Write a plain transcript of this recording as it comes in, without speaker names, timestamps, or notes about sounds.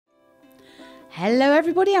Hello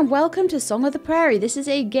everybody and welcome to Song of the Prairie. This is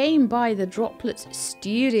a game by the Droplets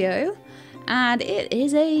Studio and it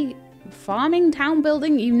is a farming town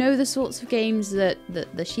building. You know the sorts of games that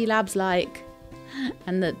the She-Labs like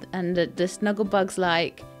and the Snugglebugs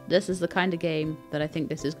like. This is the kind of game that I think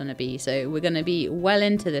this is going to be. So we're going to be well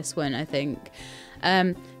into this one, I think.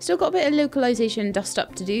 Still got a bit of localization dust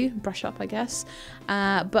up to do, brush up I guess,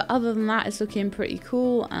 but other than that it's looking pretty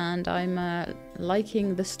cool and I'm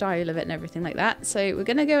liking the style of it and everything like that. So we're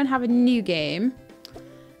gonna go and have a new game,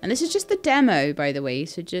 and this is just the demo, by the way,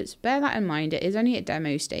 so just bear that in mind. It is only at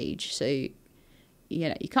demo stage, so you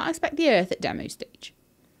know you can't expect the earth at demo stage,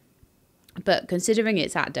 but considering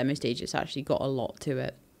it's at demo stage it's actually got a lot to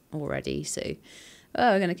it already. So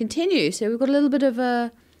we're gonna continue. So we've got a little bit of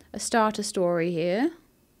a starter story here.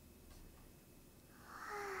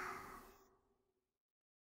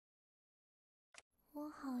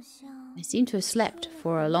 I seem to have slept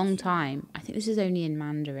for a long time. I think this is only in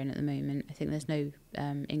Mandarin at the moment. I think there's no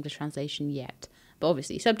English translation yet. But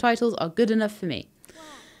obviously, subtitles are good enough for me.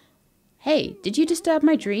 Hey, did you disturb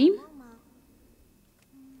my dream?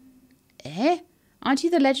 Eh? Aren't you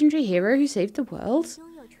the legendary hero who saved the world?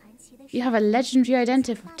 You have a legendary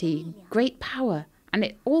identity, great power. And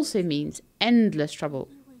it also means endless trouble.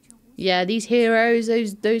 Yeah, these heroes,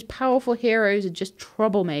 those powerful heroes are just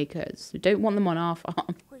troublemakers. We don't want them on our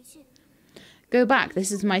farm. Go back,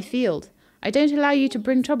 this is my field. I don't allow you to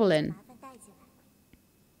bring trouble in.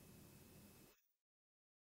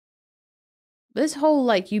 This whole,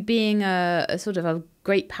 like, you being a sort of a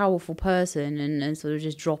great powerful person and sort of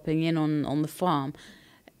just dropping in on the farm,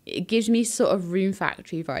 it gives me sort of Rune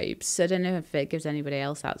Factory vibes. I don't know if it gives anybody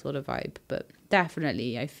else that sort of vibe, but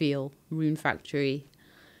definitely I feel Rune Factory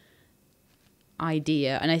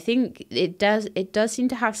idea. And I think it does seem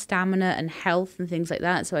to have stamina and health and things like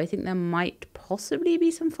that, so I think there might possibly be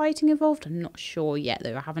some fighting involved. I'm not sure yet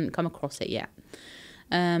though, I haven't come across it yet.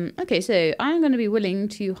 Okay, so I'm going to be willing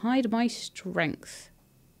to hide my strength.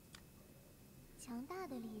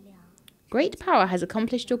 Great power has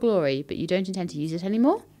accomplished your glory, but you don't intend to use it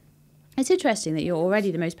anymore? It's interesting that you're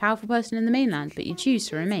already the most powerful person in the mainland, but you choose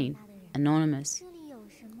to remain anonymous.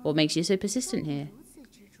 What makes you so persistent here?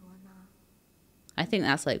 I think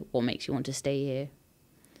that's like what makes you want to stay here.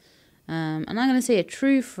 And I'm going to say a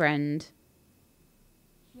true friend.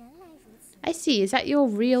 I see, is that your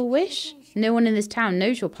real wish? No one in this town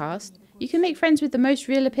knows your past. You can make friends with the most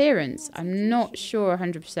real appearance. I'm not sure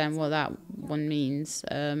 100% what that one means.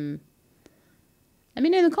 Let me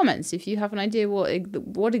know in the comments if you have an idea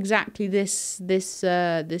what exactly this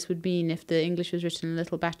would mean if the English was written a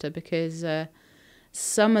little better, because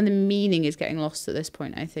some of the meaning is getting lost at this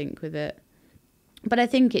point, I think, with it. But I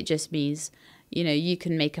think it just means, you know, you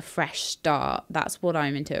can make a fresh start. That's what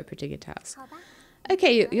I'm interpreting it as.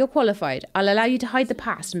 Okay, you're qualified. I'll allow you to hide the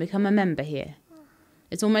past and become a member here.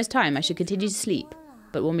 It's almost time. I should continue to sleep,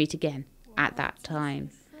 but we'll meet again at that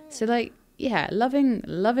time. So, like, yeah, loving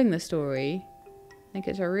the story. I think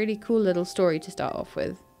it's a really cool little story to start off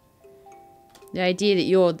with. The idea that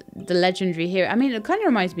you're the legendary hero. I mean, it kind of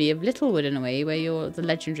reminds me of Littlewood in a way, where you're the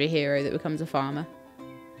legendary hero that becomes a farmer.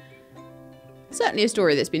 Certainly a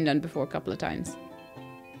story that's been done before a couple of times.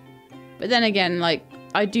 But then again, like,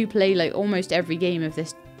 I do play, like, almost every game of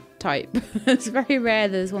this type. It's very rare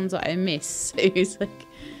there's ones that I miss. So it's like,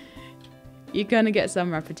 you're going to get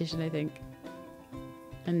some repetition, I think.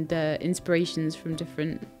 And inspirations from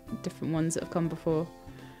different ones that have come before.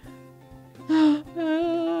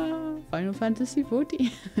 Final Fantasy XIV.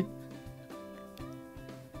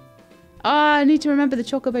 I need to remember the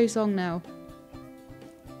Chocobo song now.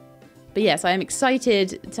 But yes, I am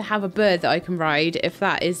excited to have a bird that I can ride, if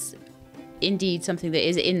that is indeed something that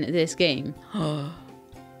is in this game.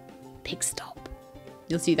 Pig stop.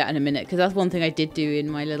 You'll see that in a minute, because that's one thing I did do in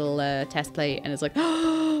my little test play, and it's like,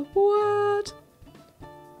 what?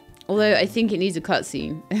 Although I think it needs a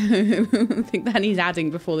cutscene. I think that needs adding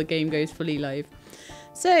before the game goes fully live.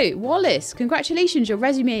 So, Wallace, congratulations, your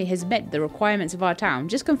resume has met the requirements of our town.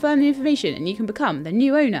 Just confirm the information and you can become the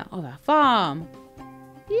new owner of our farm.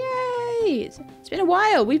 Yay! It's been a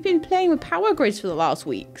while. We've been playing with power grids for the last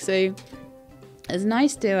week, so it's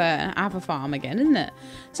nice to have a farm again, isn't it?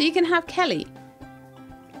 So you can have Kelly,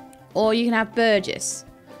 or you can have Burgess.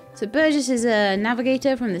 So Burgess is a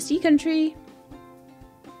navigator from the sea country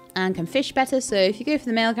and can fish better. So if you go for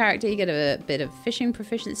the male character, you get a bit of fishing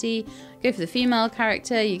proficiency. Go for the female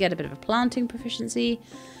character, you get a bit of a planting proficiency.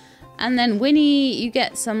 And then Winnie, you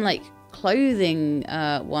get some like clothing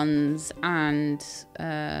ones, and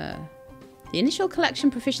the initial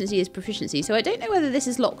collection proficiency is proficiency. So I don't know whether this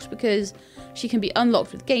is locked because she can be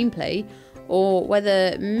unlocked with gameplay, or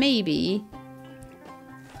whether maybe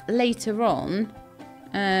later on,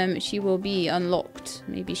 she will be unlocked.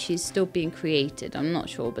 Maybe she's still being created. I'm not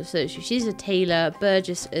sure. But so she's a tailor,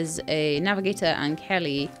 Burgess is a navigator, and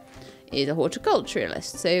Kelly is a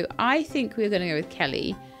horticulturalist. So I think we're going to go with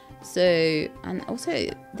Kelly. So, and also,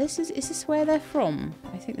 is this where they're from?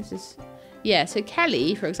 I think this is, yeah, so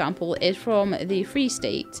Kelly, for example, is from the Free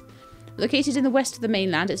State. Located in the west of the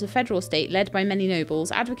mainland, it's a federal state led by many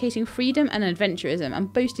nobles, advocating freedom and adventurism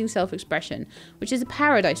and boasting self-expression, which is a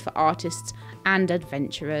paradise for artists and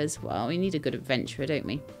adventurers. Well, we need a good adventurer, don't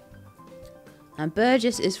we? And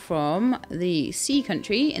Burgess is from the sea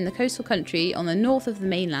country, in the coastal country on the north of the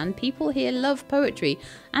mainland. People here love poetry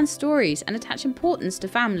and stories and attach importance to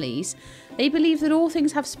families. They believe that all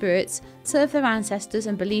things have spirits, serve their ancestors,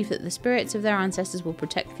 and believe that the spirits of their ancestors will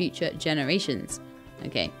protect future generations.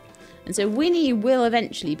 Okay. And so Winnie will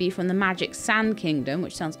eventually be from the Magic Sand Kingdom,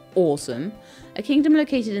 which sounds awesome. A kingdom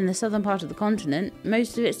located in the southern part of the continent.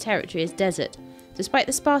 Most of its territory is desert. Despite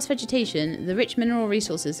the sparse vegetation, the rich mineral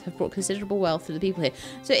resources have brought considerable wealth to the people here.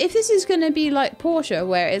 So if this is going to be like Portia,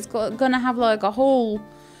 where it's going to have like a whole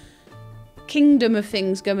kingdom of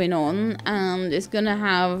things going on, and it's going to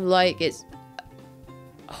have like its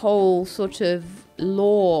whole sort of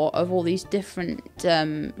lore of all these different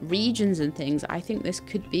regions and things, I think this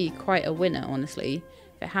could be quite a winner, honestly.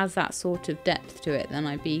 If it has that sort of depth to it, then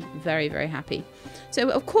I'd be very, very happy. So,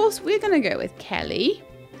 of course, we're going to go with Kelly.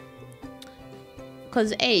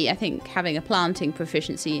 Because A, I think having a planting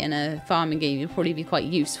proficiency in a farming game would probably be quite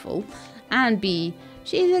useful. And B,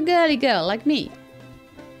 she's a girly girl like me.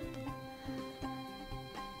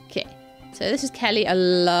 Okay, so this is Kelly. I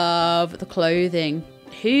love the clothing.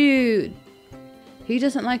 Who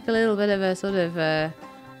doesn't like a little bit of a sort of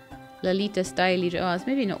Lolita styly? Oh, it's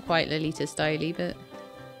maybe not quite Lolita styly, but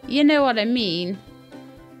you know what I mean.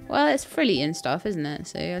 Well, it's frilly and stuff, isn't it?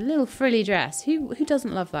 So a little frilly dress. Who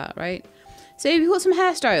doesn't love that, right? So we've got some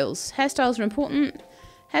hairstyles. Hairstyles are important.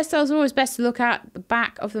 Hairstyles are always best to look at the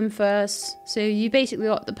back of them first. So you basically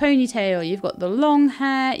got the ponytail, you've got the long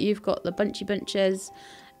hair, you've got the bunchy bunches,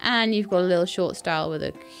 and you've got a little short style with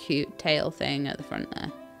a cute tail thing at the front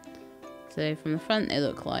there. So from the front they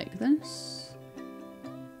look like this.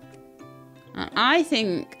 And I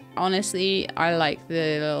think, honestly, I like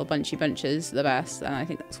the little bunchy bunches the best, and I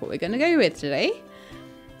think that's what we're going to go with today.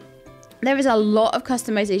 There is a lot of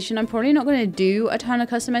customization. I'm probably not going to do a ton of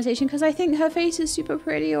customization because I think her face is super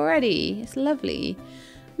pretty already. It's lovely.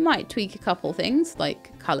 Might tweak a couple things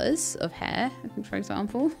like colours of hair, for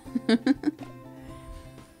example.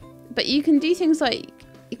 But you can do things like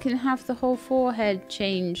you can have the whole forehead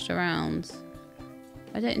changed around.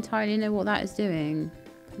 I don't entirely know what that is doing.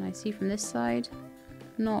 Can I see from this side?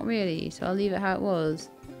 Not really, so I'll leave it how it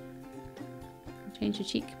was. Change the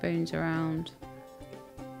cheekbones around.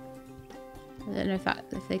 I don't know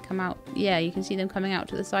if they come out. Yeah, you can see them coming out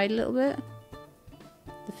to the side a little bit.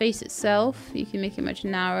 The face itself, you can make it much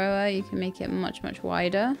narrower. You can make it much, much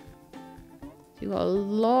wider. So you've got a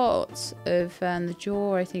lot of the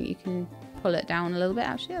jaw. I think you can pull it down a little bit.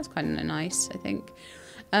 Actually, that's kind of nice, I think.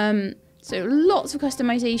 So lots of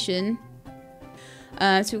customization.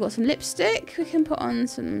 So we've got some lipstick. We can put on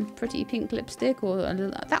some pretty pink lipstick, or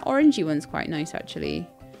that orangey one's quite nice, actually.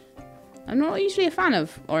 I'm not usually a fan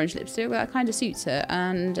of orange lipstick, but that kind of suits her.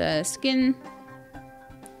 And skin,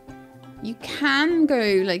 you can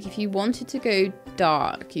go, like, if you wanted to go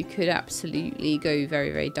dark, you could absolutely go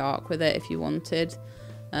very, very dark with it if you wanted.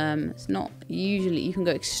 It's not usually, you can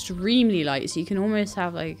go extremely light, so you can almost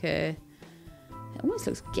have like a, it almost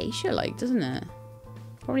looks geisha-like, doesn't it?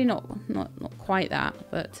 Probably not quite that,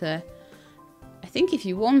 but I think if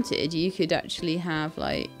you wanted, you could actually have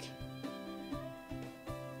like,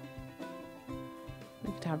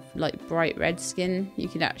 you could have like bright red skin. You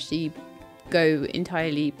could actually go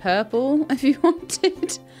entirely purple if you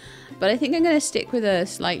wanted. But I think I'm going to stick with a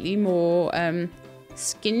slightly more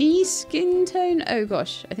skinny skin tone. Oh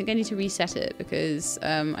gosh, I think I need to reset it because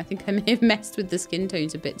I think I may have messed with the skin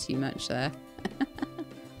tones a bit too much there.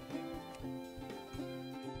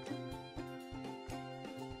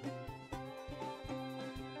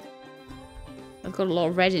 I've got a lot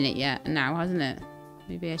of red in it yet now, hasn't it?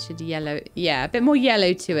 Maybe I should yellow. Yeah, a bit more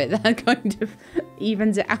yellow to it. That kind of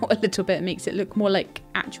evens it out a little bit, makes it look more like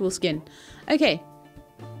actual skin. Okay.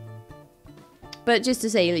 But just to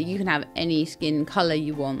say that you can have any skin colour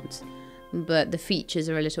you want, but the features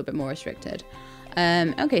are a little bit more restricted.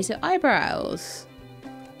 Okay, so eyebrows.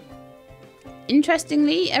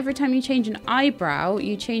 Interestingly, every time you change an eyebrow,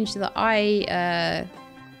 you change the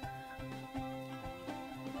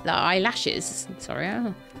eyelashes. Sorry,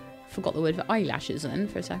 I forgot the word for eyelashes then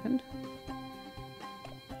for a second.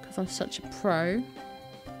 Because I'm such a pro.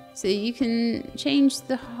 So you can change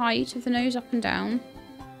the height of the nose up and down.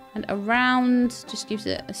 And around just gives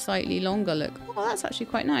it a slightly longer look. Oh, that's actually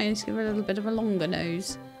quite nice. Give it a little bit of a longer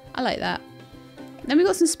nose. I like that. Then we've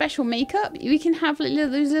got some special makeup. We can have like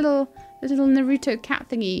those little Naruto cat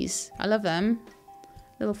thingies. I love them.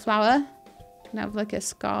 Little flower. Can have like a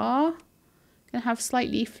scar. Can have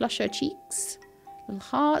slightly flusher cheeks. Little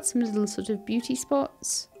hearts. Some little sort of beauty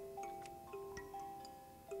spots.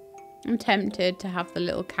 I'm tempted to have the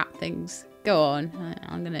little cat things. Go on.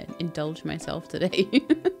 I'm going to indulge myself today.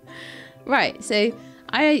 Right, so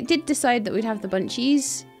I did decide that we'd have the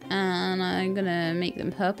bunchies. And I'm going to make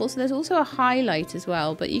them purple. So there's also a highlight as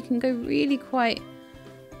well. But you can go really quite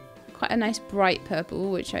a nice bright purple,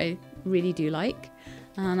 which I really do like.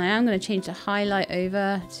 And I am going to change the highlight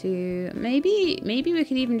over to... Maybe we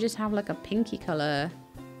could even just have like a pinky colour.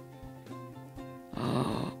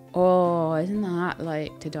 Oh, isn't that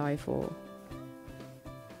like to die for?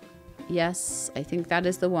 Yes, I think that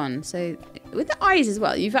is the one. So with the eyes as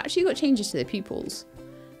well, you've actually got changes to the pupils.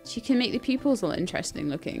 So you can make the pupils all interesting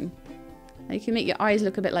looking. And you can make your eyes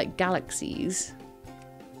look a bit like galaxies.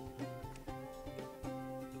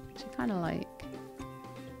 Which I kind of like.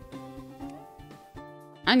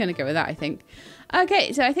 I'm going to go with that, I think.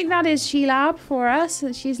 Okay, so I think that is Sheilab for us.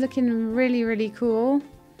 She's looking really, really cool.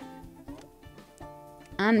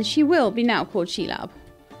 And she will be now called Sheilab.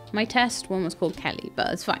 My test one was called Kelly,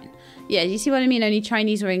 but it's fine. Yeah, you see what I mean? Only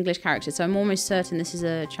Chinese or English characters. So I'm almost certain this is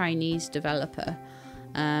a Chinese developer.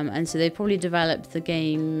 And so they probably developed the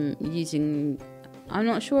game using... I'm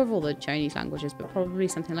not sure of all the Chinese languages, but probably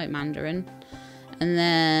something like Mandarin. And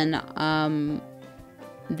then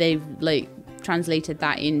they've like translated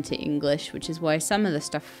that into English, which is why some of the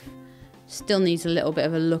stuff still needs a little bit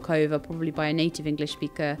of a look over, probably by a native English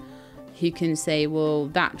speaker who can say, well,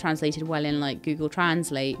 that translated well in like Google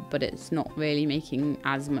Translate, but it's not really making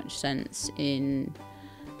as much sense in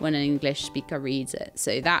when an English speaker reads it.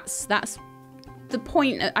 So that's the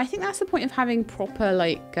point. I think that's the point of having proper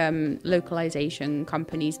like localization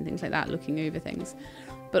companies and things like that looking over things.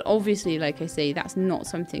 But obviously, like I say, that's not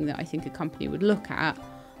something that I think a company would look at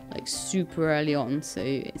like super early on. So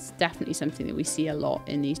it's definitely something that we see a lot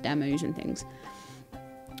in these demos and things.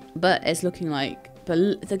 But it's looking like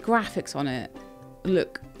the graphics on it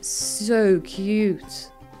look so cute.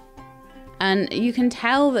 And you can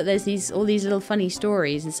tell that there's all these little funny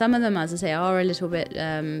stories, and some of them, as I say, are a little bit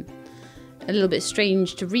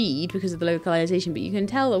strange to read because of the localization. But you can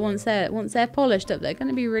tell that once they're polished up, they're going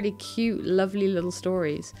to be really cute, lovely little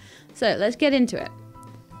stories. So let's get into it,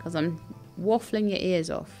 because I'm waffling your ears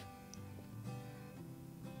off.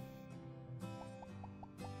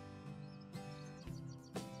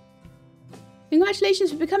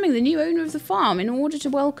 Congratulations for becoming the new owner of the farm. In order to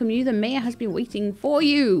welcome you, the mayor has been waiting for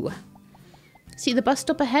you. See the bus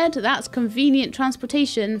stop ahead? That's convenient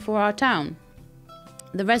transportation for our town.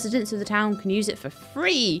 The residents of the town can use it for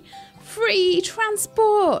free. Free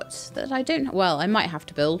transport that I don't... Well, I might have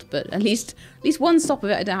to build, but at least one stop of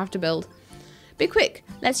it I don't have to build. Be quick.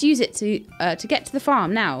 Let's use it to get to the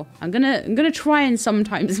farm now. I'm gonna try and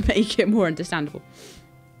sometimes make it more understandable.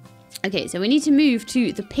 Okay, so we need to move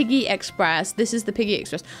to the Piggy Express. This is the Piggy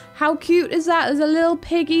Express. How cute is that? There's a little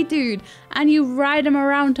piggy dude, and you ride him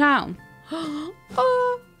around town.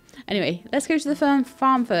 Oh. Anyway, let's go to the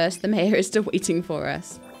farm first. The mayor is still waiting for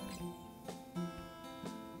us.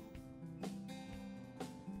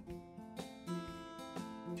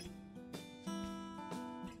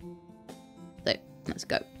 So, let's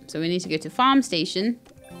go. So we need to go to farm station.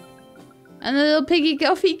 And the little piggy,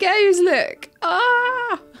 off he goes, look.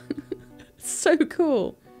 Ah! So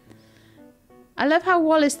cool. I love how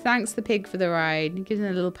Wallace thanks the pig for the ride. He gives him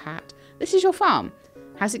a little pat. This is your farm.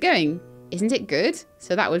 How's it going? Isn't it good?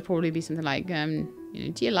 So that would probably be something like, do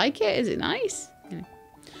you like it? Is it nice?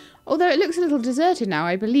 Although it looks a little deserted now,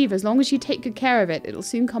 I believe as long as you take good care of it, it'll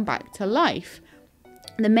soon come back to life.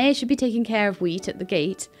 The mayor should be taking care of Wheat at the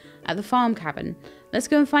gate at the farm cabin. Let's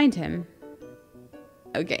go and find him.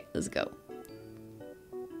 Okay, let's go.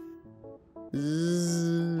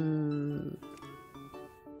 Zzz.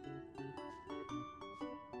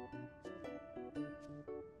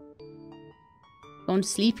 Going to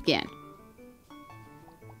sleep again.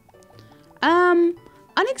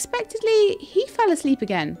 Unexpectedly, he fell asleep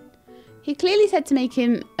again. He clearly said to make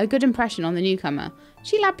him a good impression on the newcomer.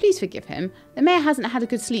 Sheila, please forgive him. The mayor hasn't had a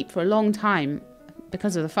good sleep for a long time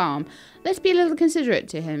because of the farm. Let's be a little considerate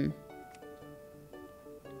to him.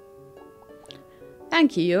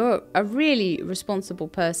 Thank you. You're a really responsible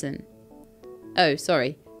person. Oh,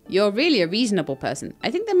 sorry. You're really a reasonable person.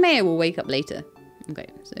 I think the mayor will wake up later. Okay,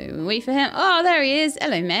 so we'll wait for him. Oh, there he is.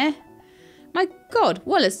 Hello, Mayor. My God,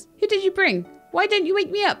 Wallace, who did you bring? Why don't you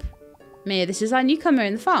wake me up? Maya, this is our newcomer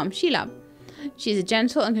in the farm, Sheila. She's a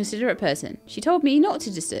gentle and considerate person. She told me not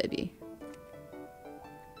to disturb you.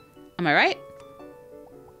 Am I right?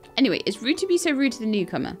 Anyway, it's rude to be so rude to the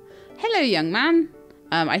newcomer. Hello, young man.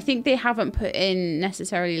 I think they haven't put in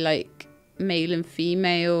necessarily like male and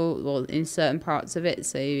female or in certain parts of it,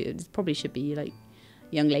 so it probably should be like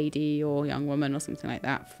young lady or young woman or something like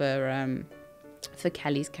that for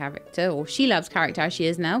Kelly's character, or Sheila's character as she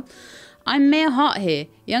is now. I'm Mayor Hart here.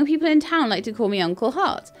 Young people in town like to call me Uncle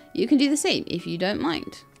Hart. You can do the same if you don't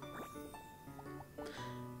mind.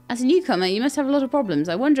 As a newcomer, you must have a lot of problems.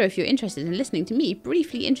 I wonder if you're interested in listening to me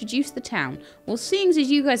briefly introduce the town. Well, seeing as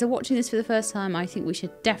you guys are watching this for the first time, I think we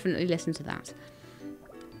should definitely listen to that.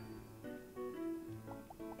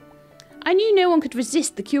 I knew no one could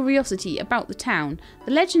resist the curiosity about the town.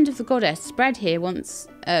 The legend of the goddess spread here once,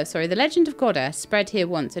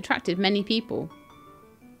 attracted many people.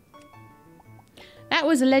 That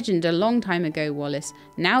was a legend a long time ago, Wallace.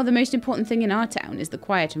 Now the most important thing in our town is the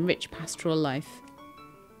quiet and rich pastoral life.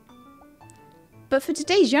 But for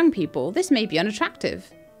today's young people, this may be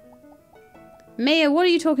unattractive. Mayor, what are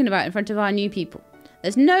you talking about in front of our new people?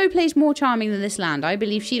 There's no place more charming than this land. I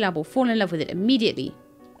believe Sheila will fall in love with it immediately.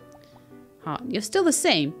 Hart, you're still the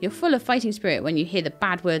same. You're full of fighting spirit when you hear the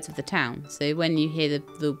bad words of the town. So when you hear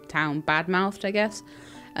the town bad-mouthed, I guess.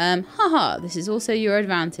 Haha, this is also your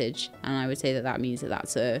advantage. And I would say that that means that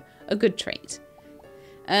that's a good trait.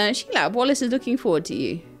 Sheila, Wallace is looking forward to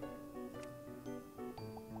you.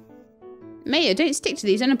 Mayor, don't stick to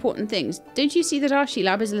these unimportant things. Don't you see that our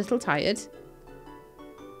Sheila is a little tired?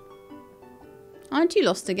 Aren't you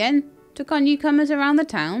lost again? Took our newcomers around the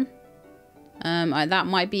town? That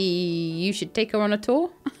might be... You should take her on a tour?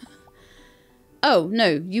 Oh,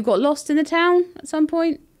 no. You got lost in the town at some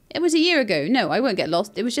point? It was a year ago. No, I won't get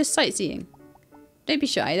lost. It was just sightseeing. Don't be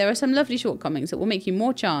shy. There are some lovely shortcomings that will make you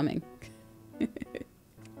more charming. So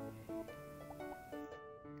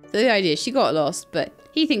the idea, she got lost, but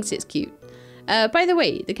he thinks it's cute. By the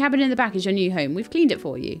way, the cabin in the back is your new home. We've cleaned it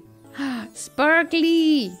for you.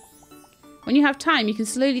 Sparkly! When you have time, you can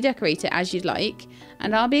slowly decorate it as you'd like,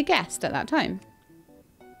 and I'll be a guest at that time.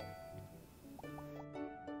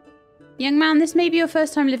 Young man, this may be your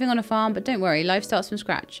first time living on a farm, but don't worry, life starts from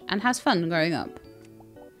scratch, and has fun growing up.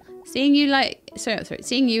 Seeing you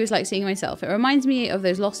is like seeing myself. It reminds me of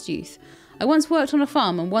those lost youth. I once worked on a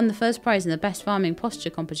farm and won the first prize in the best farming posture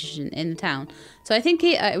competition in the town. So I think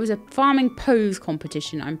it was a farming pose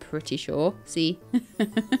competition, I'm pretty sure. See?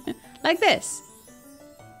 Like this.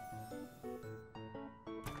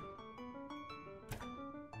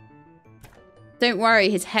 Don't worry,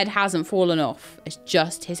 his head hasn't fallen off. It's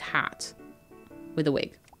just his hat with a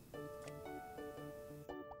wig.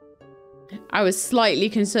 I was slightly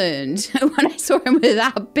concerned when I saw him with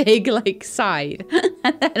that big, like, side.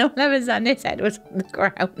 And then all of a sudden his head was on the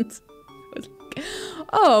ground. I was like,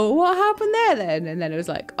 oh, what happened there then? And then it was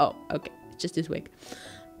like, oh, okay, it's just his wig.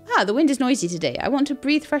 Ah, the wind is noisy today. I want to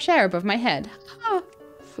breathe fresh air above my head. Oh,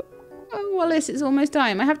 Wallace, it's almost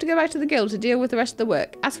time. I have to go back to the guild to deal with the rest of the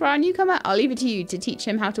work. As for our newcomer, I'll leave it to you to teach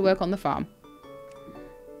him how to work on the farm.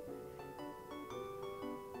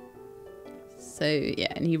 So,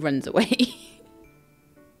 yeah, and he runs away.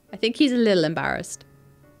 I think he's a little embarrassed.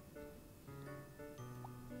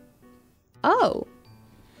 Oh.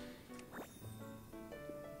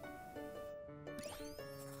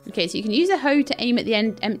 Okay, so you can use a hoe to aim at the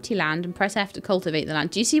empty land and press F to cultivate the land.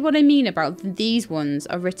 Do you see what I mean about these ones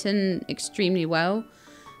are written extremely well?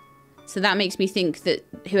 So that makes me think that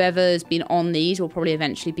whoever's been on these will probably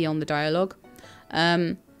eventually be on the dialogue.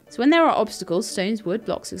 So when there are obstacles, stones, wood,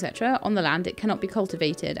 blocks, etc. on the land, it cannot be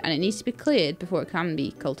cultivated and it needs to be cleared before it can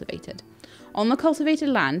be cultivated. On the cultivated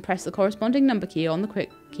land, press the corresponding number key on the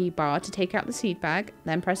quick key bar to take out the seed bag,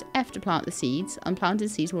 then press F to plant the seeds.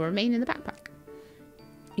 Unplanted seeds will remain in the backpack.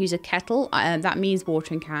 Use a kettle, that means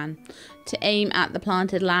watering can, to aim at the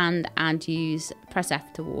planted land and press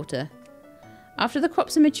F to water. After the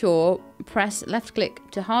crops are mature, press left click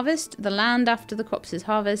to harvest. The land after the crops is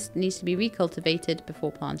harvested needs to be recultivated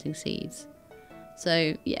before planting seeds.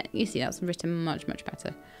 So yeah, you see that's written much, much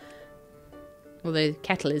better. Although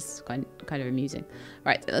kettle is kind of amusing.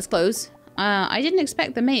 Right, let's close. I didn't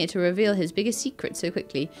expect the mayor to reveal his biggest secret so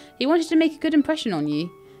quickly. He wanted to make a good impression on you.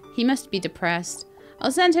 He must be depressed.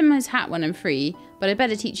 I'll send him his hat when I'm free, but I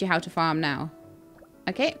better teach you how to farm now.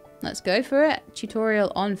 Okay, let's go for it.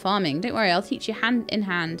 Tutorial on farming. Don't worry, I'll teach you hand in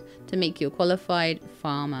hand to make you a qualified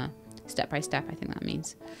farmer. Step by step, I think that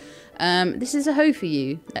means. This is a hoe for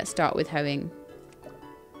you. Let's start with hoeing.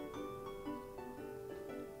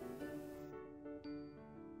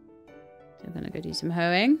 So I'm going to go do some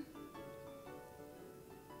hoeing.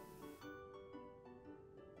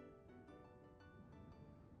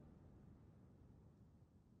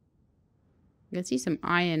 You can see some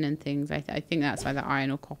iron and things. I think that's either iron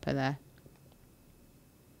or copper there.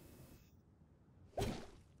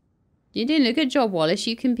 You're doing a good job, Wallace.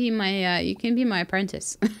 You can be my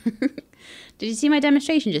apprentice. Did you see my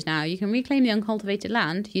demonstration just now? You can reclaim the uncultivated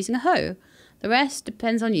land using a hoe. The rest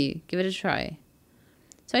depends on you. Give it a try.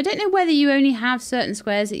 So I don't know whether you only have certain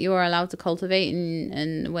squares that you are allowed to cultivate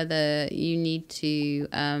and whether you need to...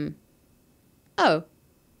 Oh,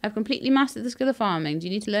 I've completely mastered the skill of farming. Do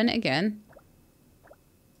you need to learn it again?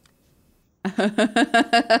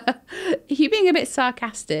 You being a bit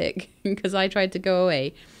sarcastic because I tried to go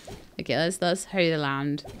away. Okay, let's hoe the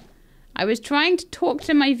land. I was trying to talk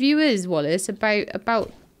to my viewers, Wallace,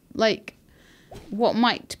 about like what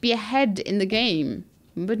might be ahead in the game,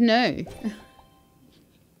 but no.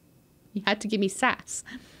 You had to give me sass.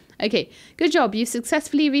 Okay, good job. You've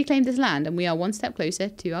successfully reclaimed this land and we are one step closer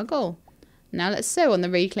to our goal. Now let's sow on the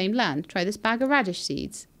reclaimed land. Try this bag of radish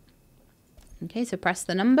seeds. Okay, so press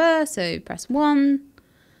the number. So press 1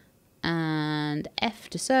 and F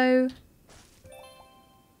to sow.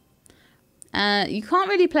 You can't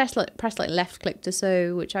really press like left click to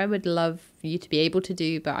sow, which I would love you to be able to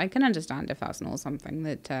do, but I can understand if that's not something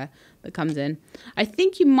that that comes in. I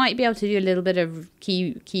think you might be able to do a little bit of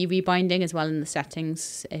key rebinding as well in the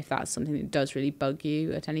settings if that's something that does really bug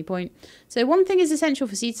you at any point. So one thing is essential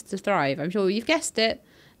for seeds to thrive. I'm sure you've guessed it.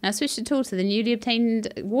 Now switch the tool to the newly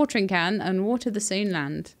obtained watering can and water the sown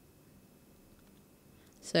land.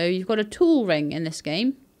 So you've got a tool ring in this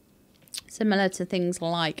game, similar to things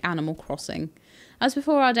like Animal Crossing. As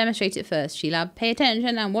before, I'll demonstrate it first. Sheila, pay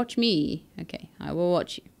attention and watch me. Okay, I will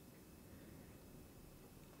watch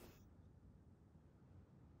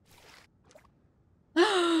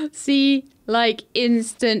you. See, like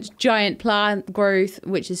instant giant plant growth,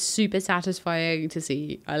 which is super satisfying to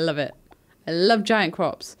see. I love it. I love giant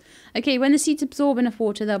crops. Okay, when the seeds absorb enough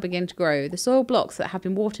water, they'll begin to grow. The soil blocks that have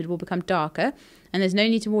been watered will become darker, and there's no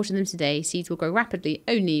need to water them today. Seeds will grow rapidly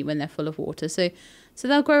only when they're full of water. So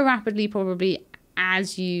they'll grow rapidly probably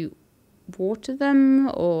as you water them,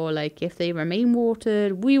 or like if they remain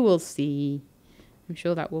watered. We will see. I'm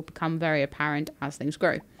sure that will become very apparent as things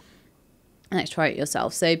grow. Let's try it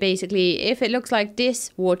yourself. So basically, if it looks like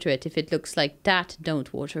this, water it. If it looks like that,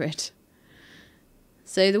 don't water it.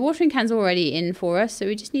 So the watering can's already in for us, so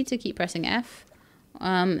we just need to keep pressing F.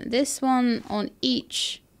 This one on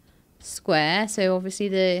each square. So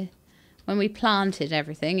obviously when we planted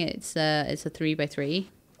everything, it's a 3x3.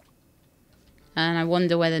 And I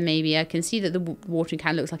wonder whether maybe I can see that the watering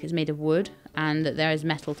can looks like it's made of wood and that there is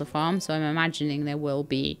metal to farm. So I'm imagining there will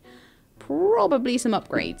be probably some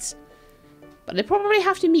upgrades. But I probably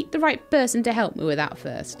have to meet the right person to help me with that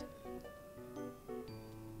first.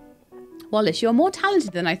 Wallace, you're more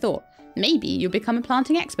talented than I thought. Maybe you'll become a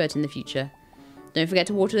planting expert in the future. Don't forget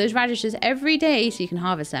to water those radishes every day so you can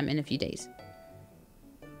harvest them in a few days.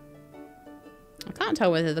 I can't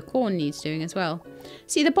tell whether the corn needs doing as well.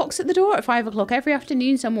 See the box at the door at 5 o'clock every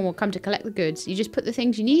afternoon. Someone will come to collect the goods. You just put the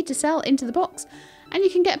things you need to sell into the box and you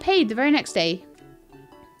can get paid the very next day.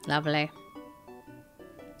 Lovely.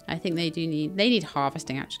 I think they need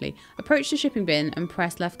harvesting actually. Approach the shipping bin and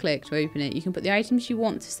press left click to open it. You can put the items you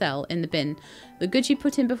want to sell in the bin. The goods you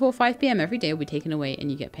put in before 5 PM every day will be taken away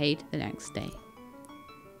and you get paid the next day.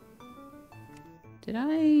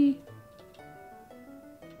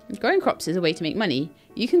 Growing crops is a way to make money.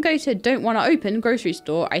 You can go to don't want to open grocery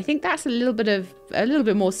store. I think that's a little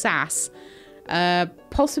bit more sass.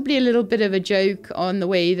 Possibly a little bit of a joke on the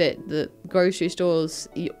way that the grocery stores,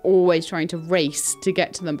 you're always trying to race to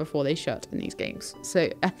get to them before they shut in these games. So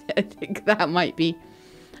I think that might be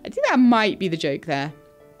the joke there.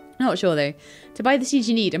 Not sure though. To buy the seeds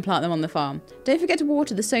you need and plant them on the farm. Don't forget to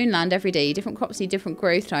water the sown land every day. Different crops need different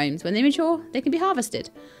growth times. When they mature, they can be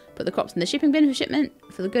harvested. Put the crops in the shipping bin for shipment.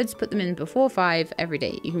 For the goods, put them in before 5 every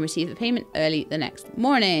day. You can receive the payment early the next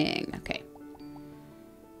morning. Okay.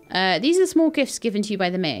 These are small gifts given to you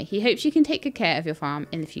by the mayor. He hopes you can take good care of your farm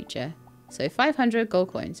in the future. So 500 gold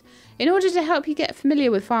coins. In order to help you get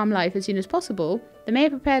familiar with farm life as soon as possible, the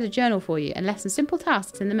mayor prepared a journal for you and left some simple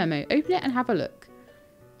tasks in the memo. Open it and have a look.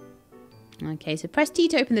 Okay, so press T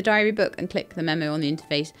to open the diary book and click the memo on the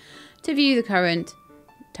interface to view the current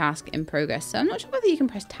task in progress. So I'm not sure whether you can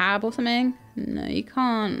press tab or something. No, you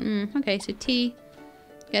can't. Okay, so T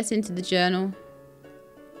gets into the journal.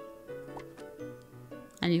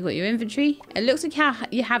 And you've got your inventory. It looks like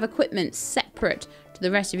you have equipment separate to the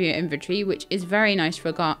rest of your inventory, which is very nice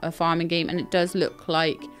for a farming game. And it does look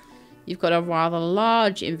like You've got a rather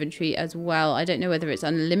large inventory as well. I don't know whether it's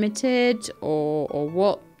unlimited or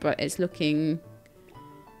what, but it's looking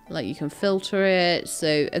like you can filter it.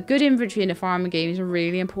 So a good inventory in a farming game is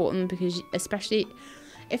really important, because especially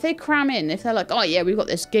if they cram in, if they're like, oh yeah, we've got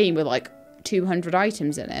this game with like 200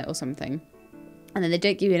 items in it or something, and then they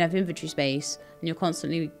don't give you enough inventory space and you're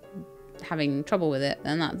constantly having trouble with it,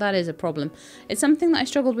 then that is a problem. It's something that I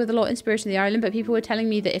struggled with a lot in Spirit of the Island, but people were telling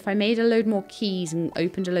me that if I made a load more keys and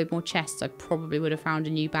opened a load more chests, I probably would have found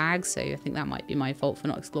a new bag. So I think that might be my fault for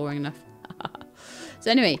not exploring enough.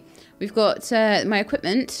 So anyway, we've got my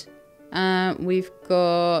equipment. We've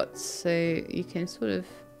got, so you can sort of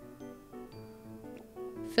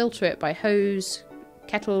filter it by hose,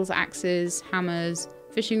 kettles, axes, hammers,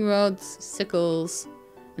 fishing rods, sickles,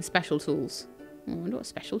 and special tools. I wonder what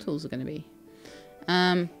special tools are going to be.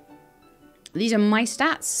 These are my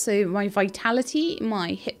stats, so my vitality,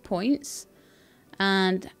 my hit points,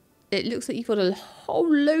 and it looks like you've got a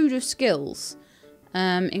whole load of skills,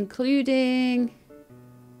 including,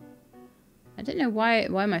 I don't know why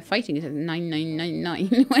my fighting is at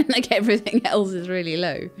 9999 when like everything else is really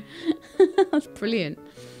low. That's brilliant.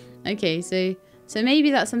 Okay, so maybe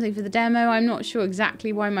that's something for the demo. I'm not sure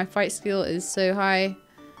exactly why my fight skill is so high.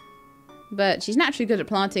 But she's naturally good at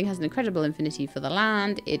planting, has an incredible affinity for the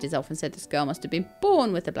land. It is often said this girl must have been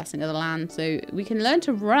born with the blessing of the land. So we can learn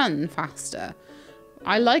to run faster.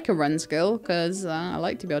 I like a run skill, because I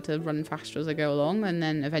like to be able to run faster as I go along, and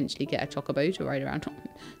then eventually get a chocobo to ride around.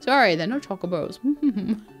 Sorry, they're not chocobos.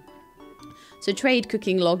 So trade,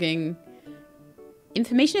 cooking, logging.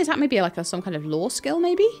 Information, is that maybe like some kind of law skill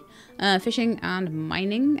maybe? Fishing and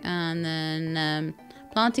mining. And then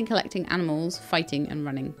planting, collecting animals, fighting and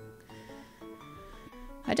running.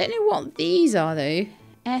 I don't know what these are though.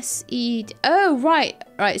 S-E... Oh, right.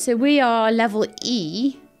 Right, so we are level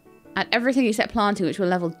E at everything except planting, which we're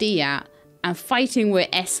level D at. And fighting, we're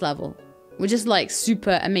S level. We're just like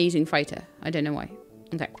super amazing fighter. I don't know why.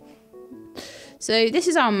 Okay. So this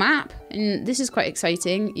is our map, and this is quite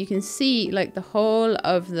exciting. You can see like the whole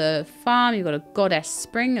of the farm. You've got a goddess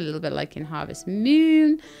spring, a little bit like in Harvest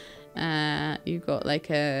Moon. You've got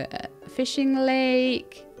like a fishing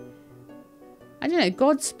lake. I don't know,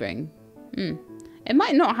 God Spring. It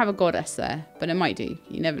might not have a goddess there, but it might do.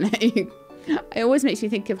 You never know. It always makes me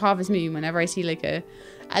think of Harvest Moon whenever I see like a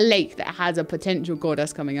lake that has a potential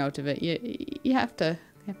goddess coming out of it. You have to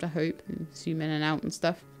hope and zoom in and out and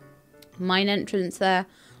stuff. Mine entrance there.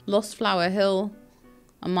 Lost Flower Hill.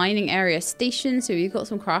 A mining area station. So you've got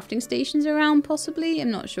some crafting stations around possibly. I'm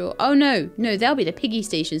not sure. Oh no, they'll be the piggy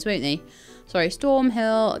stations, won't they? Sorry, Storm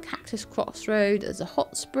Hill, Cactus Crossroad. There's a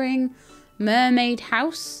hot spring. Mermaid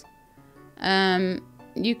House.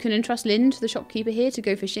 You can entrust Lynn to the shopkeeper here to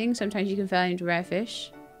go fishing. Sometimes you can find rare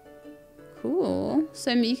fish. Cool.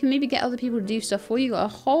 So you can maybe get other people to do stuff for you. You've got a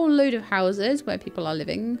whole load of houses where people are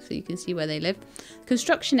living, so you can see where they live.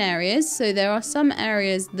 Construction areas. So there are some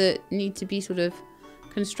areas that need to be sort of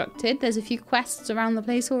constructed. There's a few quests around the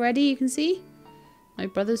place already, you can see. My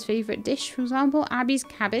brother's favourite dish, for example. Abby's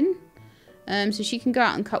cabin. So she can go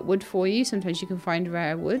out and cut wood for you. Sometimes you can find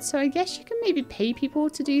rare wood. So I guess you can maybe pay people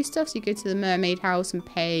to do stuff. So you go to the mermaid house and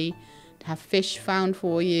pay to have fish found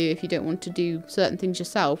for you if you don't want to do certain things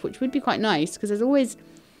yourself, which would be quite nice, because there's always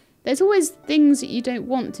things that you don't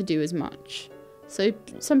want to do as much. So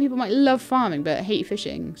some people might love farming but hate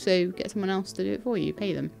fishing. So get someone else to do it for you.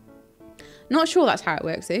 Pay them. Not sure that's how it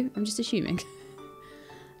works though. I'm just assuming.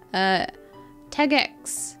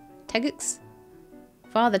 Tegex.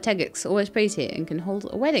 Father Tegex always prays here and can hold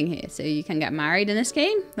a wedding here, so you can get married in this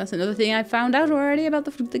game. That's another thing I found out already about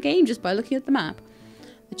the game just by looking at the map.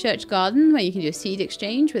 The church garden, where you can do a seed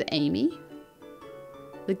exchange with Amy.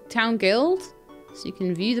 The town guild, so you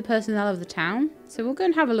can view the personnel of the town. So we'll go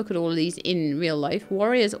and have a look at all of these in real life.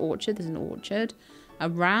 Warrior's Orchard, there's an orchard. A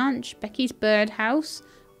ranch, Becky's birdhouse.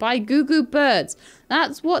 Buy Goo Goo birds.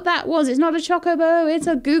 That's what that was. It's not a chocobo, it's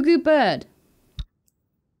a Goo Goo bird.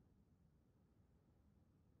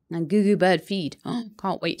 And Goo Goo bird feed. Oh,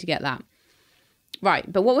 can't wait to get that.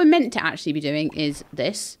 Right, but what we're meant to actually be doing is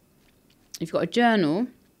this. You've got a journal.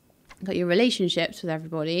 You've got your relationships with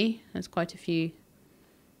everybody. There's quite a few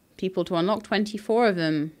people to unlock. 24 of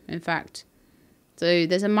them, in fact. So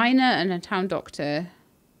there's a miner and a town doctor.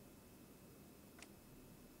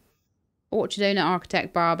 Orchard owner,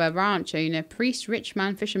 architect, barber, ranch owner, priest, rich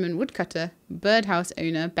man, fisherman, woodcutter, birdhouse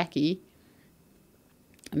owner, Becky.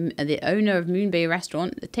 The owner of Moon Bay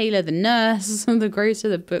Restaurant, the tailor, the nurse, the grocer,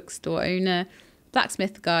 the bookstore owner,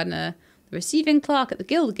 blacksmith, the gardener, the receiving clerk at the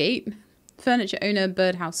guild gate, furniture owner,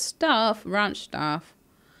 birdhouse staff, ranch staff,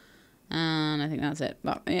 And I think that's it.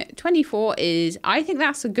 But yeah, 24 is, I think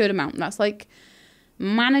that's a good amount. That's like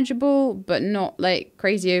manageable, but not like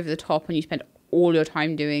crazy over the top and you spend all your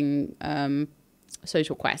time doing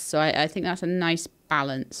social quests. So I think that's a nice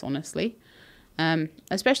balance, honestly.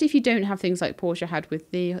 Especially if you don't have things like Portia had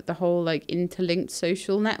with the whole like interlinked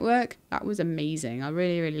social network. That was amazing. I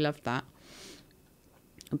really, really loved that.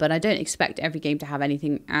 But I don't expect every game to have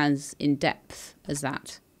anything as in-depth as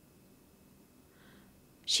that.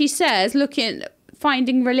 She says,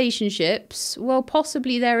 finding relationships. Well,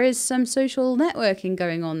 possibly there is some social networking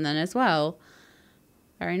going on then as well.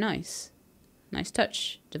 Very nice. Nice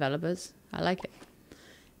touch, developers. I like it.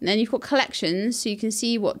 And then you've got collections, so you can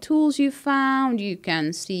see what tools you've found. You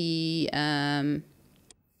can see... I'll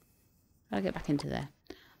get back into there.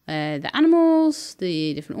 The animals,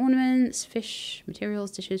 the different ornaments, fish,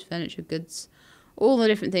 materials, dishes, furniture, goods. All the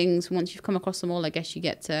different things. Once you've come across them all, I guess you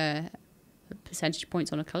get... percentage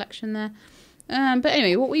points on a collection there. But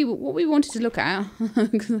anyway, what we wanted to look at,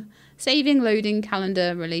 saving, loading,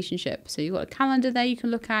 calendar, relationship. So you've got a calendar there you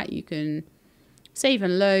can look at. You can save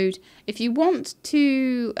and load. If you want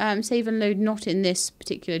to save and load not in this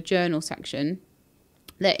particular journal section,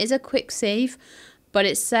 there is a quick save, but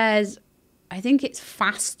it says, I think it's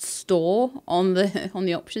fast store on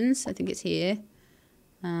the options. I think it's here.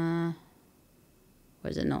 Or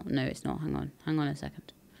is it not? No, it's not. Hang on a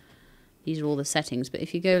second. These are all the settings, but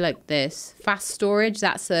if you go like this, fast storage,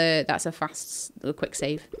 that's a quick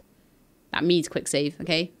save. That means quick save,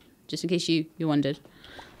 okay? Just in case you wondered.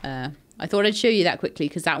 I thought I'd show you that quickly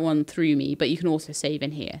because that one threw me, but you can also save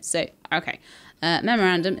in here. So, okay.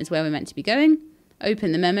 Memorandum is where we're meant to be going.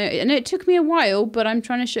 Open the memo. I know it took me a while, but I'm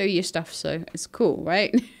trying to show you stuff, so it's cool,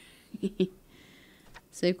 right?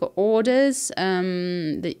 So you've got orders.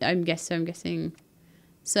 I'm guessing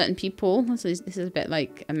certain people. So this is a bit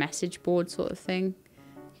like a message board sort of thing.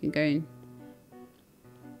 You can go in.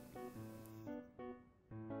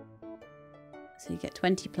 So you get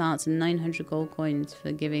 20 plants and 900 gold coins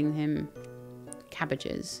for giving him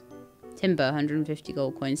cabbages. Timber, 150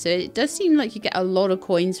 gold coins. So it does seem like you get a lot of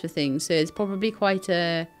coins for things. So it's probably quite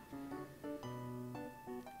a...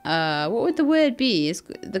 what would the word be?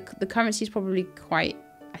 The currency is probably quite,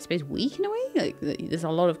 I suppose, weak in a way. Like there's a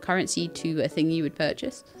lot of currency to a thing you would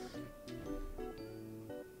purchase.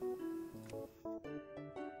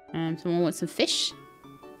 Someone wants some fish.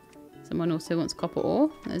 Someone also wants copper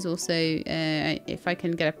ore. There's also, if I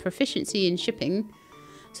can get a proficiency in shipping.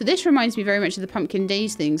 So this reminds me very much of the Pumpkin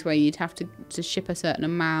Days things where you'd have to ship a certain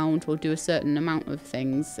amount or do a certain amount of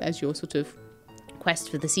things as your sort of quest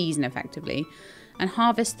for the season, effectively. And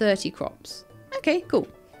harvest 30 crops. Okay, cool.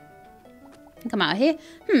 Come out of here.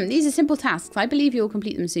 These are simple tasks. I believe you'll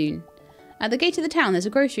complete them soon. At the gate of the town, there's a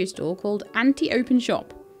grocery store called Anti-Open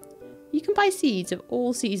Shop. You can buy seeds of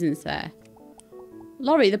all seasons there.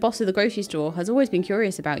 Laurie, the boss of the grocery store, has always been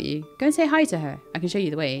curious about you. Go and say hi to her. I can show you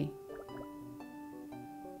the way.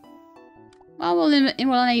 Well, we'll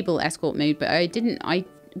enable escort mode, but I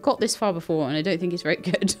got this far before and I don't think it's very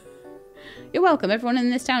good. You're welcome. Everyone in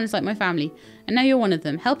this town is like my family. And now you're one of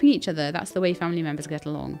them. Helping each other, that's the way family members get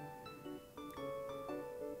along.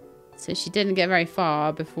 So she didn't get very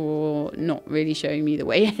far before not really showing me the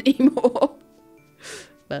way anymore.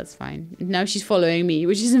 But that's fine. Now she's following me,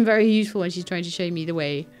 which isn't very useful when she's trying to show me the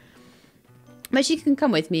way. But she can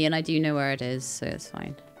come with me and I do know where it is, so it's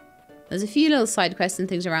fine. There's a few little side quests and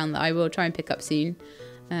things around that I will try and pick up soon.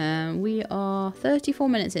 We are 34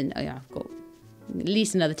 minutes in. Oh yeah, I've got at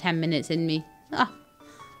least another 10 minutes in me. Ah,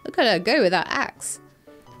 look at her go with that axe.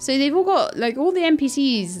 So they've all got, like, all the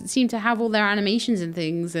NPCs seem to have all their animations and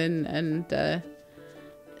things, and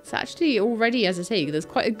it's actually already, as I say, there's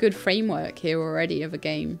quite a good framework here already of a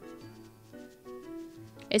game.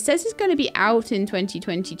 It says it's going to be out in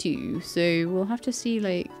 2022, so we'll have to see,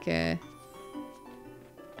 like, I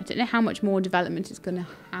don't know how much more development it's going to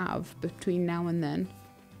have between now and then.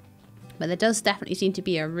 But there does definitely seem to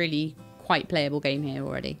be a really quite playable game here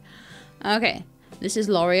already. Okay, this is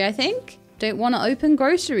Laurie, I think. Don't want to open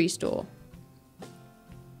grocery store.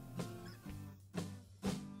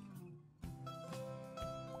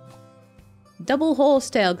 Double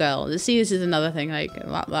horsetail girl. See, this is another thing. Like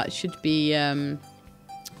that should be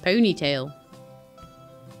ponytail.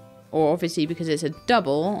 Or obviously because it's a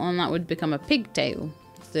double, and that would become a pigtail.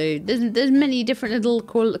 So there's many different little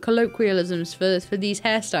colloquialisms for these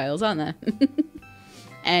hairstyles, aren't there?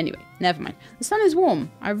 Anyway, never mind. The sun is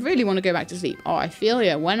warm. I really want to go back to sleep. Oh, I feel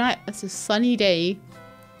you. It's a sunny day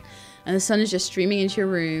and the sun is just streaming into your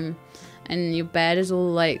room and your bed is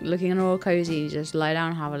all like looking all cozy. You just lie down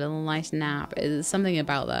and have a little nice nap. There's something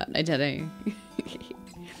about that. I don't know.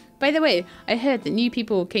 By the way, I heard that new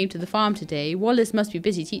people came to the farm today. Wallace must be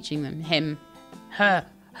busy teaching them. Him. Her.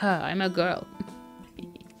 I'm a girl.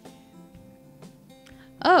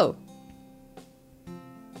 Oh.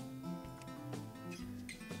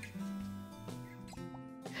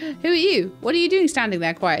 Who are you? What are you doing standing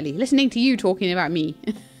there quietly, listening to you talking about me?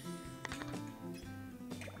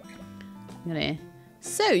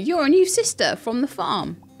 So, you're a new sister from the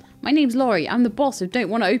farm. My name's Laurie. I'm the boss of Don't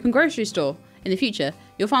Want to Open Grocery Store. In the future,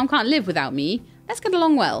 your farm can't live without me. Let's get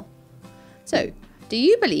along well. So, do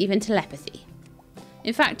you believe in telepathy?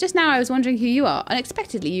 In fact, just now I was wondering who you are.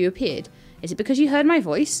 Unexpectedly, you appeared. Is it because you heard my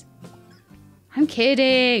voice? I'm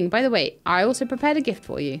kidding. By the way, I also prepared a gift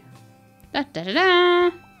for you. Da da da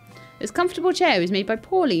da. This comfortable chair was made by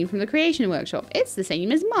Pauline from the Creation Workshop. It's the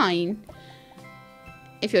same as mine.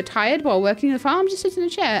 If you're tired while working in the farm, just sit in a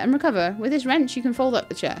chair and recover. With this wrench, you can fold up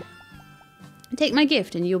the chair. Take my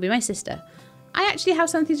gift and you'll be my sister. I actually have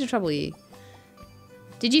something to trouble you.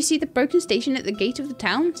 Did you see the broken station at the gate of the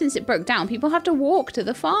town? Since it broke down, people have to walk to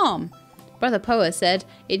the farm. Brother Poa said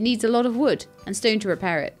it needs a lot of wood and stone to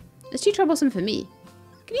repair it. It's too troublesome for me.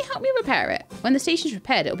 Can you help me repair it? When the station's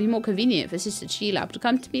repaired, it'll be more convenient for Sister Sheila to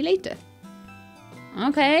come to me later.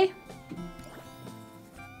 Okay.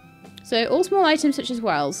 So all small items such as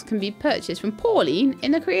wells can be purchased from Pauline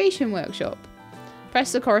in the Creation Workshop.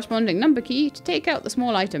 Press the corresponding number key to take out the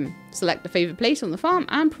small item. Select the favourite place on the farm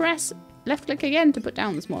and press left click again to put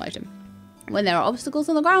down the small item. When there are obstacles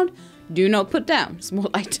on the ground, do not put down small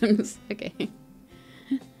items. Okay.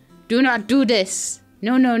 Do not do this.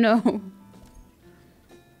 No, no, no.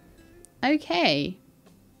 Okay.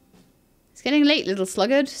 It's getting late, little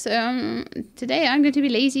sluggard. So today I'm going to be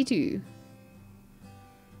lazy too.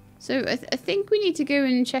 So I think we need to go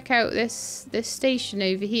and check out this station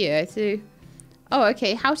over here. So, oh,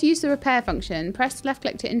 okay. How to use the repair function. Press left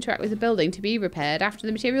click to interact with the building to be repaired. After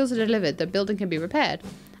the materials are delivered, the building can be repaired.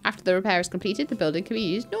 After the repair is completed, the building can be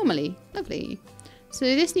used normally. Lovely. So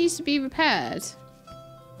this needs to be repaired.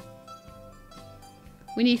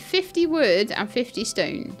 We need 50 wood and 50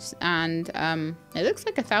 stones. And it looks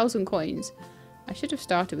like 1,000 coins. I should have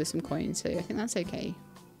started with some coins, so I think that's okay.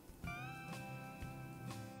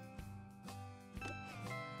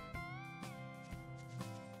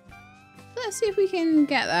 Let's see if we can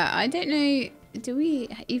get that. I don't know. Do we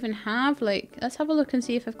even have, like... Let's have a look and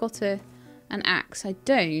see if I've got an axe. I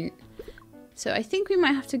don't. So I think we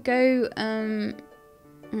might have to go... and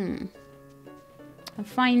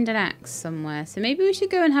find an axe somewhere. So maybe we should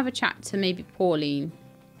go and have a chat to maybe Pauline.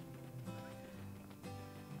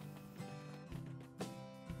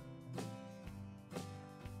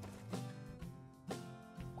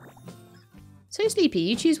 So sleepy,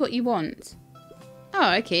 you choose what you want.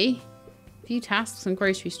 Oh, okay. Few tasks and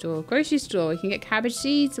grocery store. Grocery store, you can get cabbage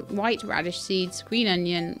seeds, white radish seeds, green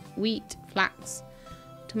onion, wheat, flax,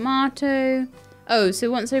 tomato. Oh, so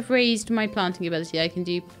once I've raised my planting ability, I can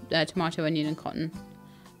do tomato, onion, and cotton.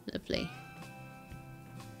 Lovely.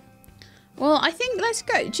 Well, I think let's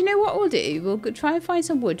go. Do you know what we'll do? We'll go try and find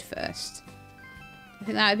some wood first. I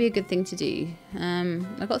think that would be a good thing to do.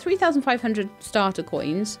 I've got 3,500 starter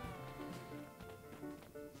coins.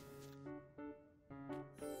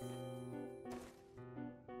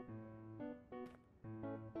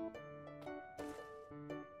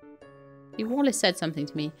 Wallace said something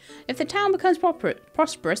to me. If the town becomes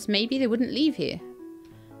prosperous, maybe they wouldn't leave here.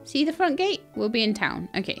 See the front gate? We'll be in town.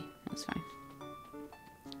 Okay, that's fine.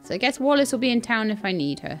 So I guess Wallace will be in town if I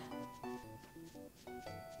need her.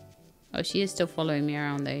 Oh, she is still following me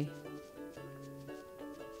around though.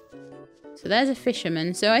 So there's a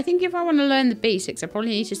fisherman. So I think if I want to learn the basics, I probably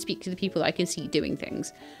need to speak to the people that I can see doing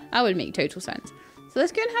things. That would make total sense. So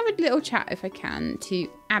let's go and have a little chat if I can to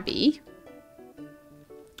Abby.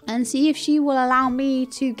 And see if she will allow me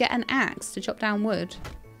to get an axe to chop down wood.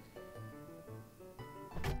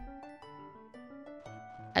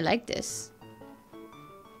 I like this.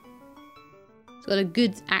 It's got a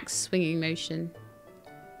good axe swinging motion.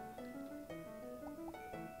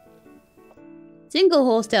 Single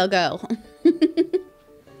horsetail girl.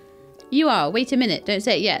 You are. Wait a minute. Don't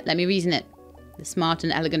say it yet. Let me reason it. The smart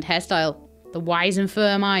and elegant hairstyle. The wise and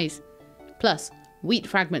firm eyes. Plus, wheat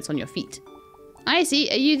fragments on your feet. I see.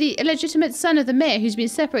 Are you the illegitimate son of the mayor who's been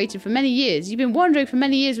separated for many years? You've been wandering for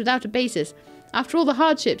many years without a basis. After all the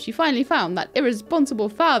hardships, you finally found that irresponsible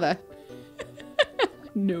father.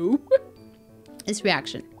 No. This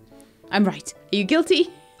reaction. I'm right. Are you guilty?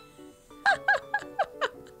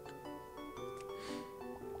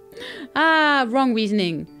 Ah, wrong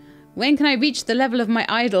reasoning. When can I reach the level of my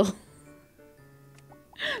idol?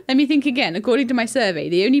 Let me think again. According to my survey,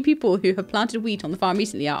 the only people who have planted wheat on the farm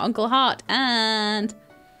recently are Uncle Hart and...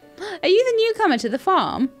 Are you the newcomer to the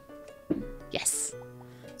farm? Yes.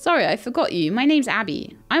 Sorry, I forgot you. My name's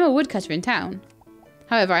Abby. I'm a woodcutter in town.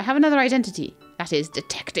 However, I have another identity. That is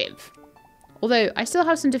detective. Although, I still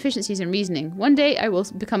have some deficiencies in reasoning. One day, I will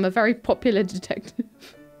become a very popular detective.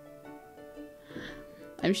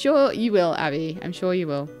 I'm sure you will, Abby. I'm sure you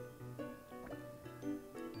will.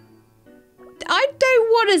 I don't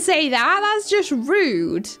want to say that. That's just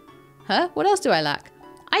rude. Huh? What else do I lack?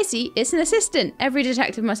 I see. It's an assistant. Every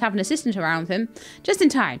detective must have an assistant around him. Just in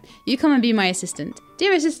time. You come and be my assistant.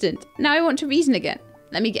 Dear assistant, now I want to reason again.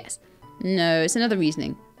 Let me guess. No, it's another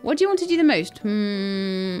reasoning. What do you want to do the most?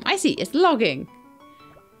 I see. It's logging.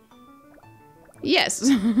 Yes.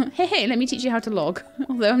 Hey, let me teach you how to log.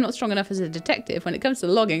 Although I'm not strong enough as a detective, when it comes to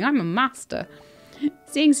logging, I'm a master.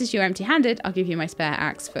 Seeing as you're empty-handed, I'll give you my spare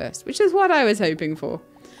axe first, which is what I was hoping for.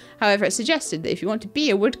 However, it's suggested that if you want to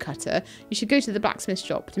be a woodcutter, you should go to the blacksmith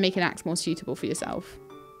shop to make an axe more suitable for yourself.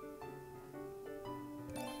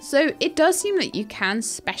 So it does seem that you can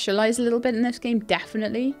specialise a little bit in this game,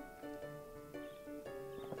 definitely.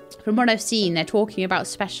 From what I've seen, they're talking about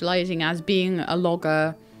specialising as being a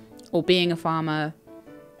logger, or being a farmer,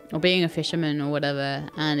 or being a fisherman, or whatever.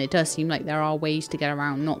 And it does seem like there are ways to get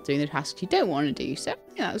around not doing the tasks you don't want to do. So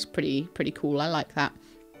yeah, that was pretty cool. I like that.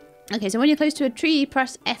 Okay, so when you're close to a tree,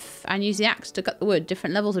 press F and use the axe to cut the wood.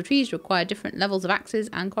 Different levels of trees require different levels of axes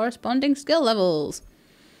and corresponding skill levels.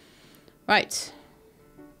 Right.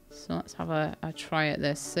 So let's have a try at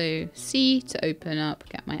this. So C to open up,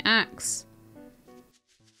 get my axe.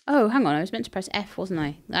 Oh, hang on. I was meant to press F, wasn't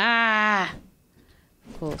I? Ah!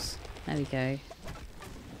 Of course. There we go.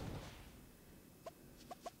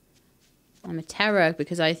 I'm a terror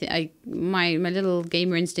because I think my little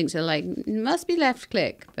gamer instincts are like, must be left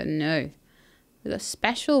click, but no. We've got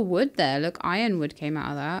special wood there. Look, ironwood came out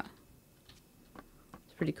of that.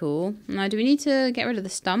 It's pretty cool. Now, do we need to get rid of the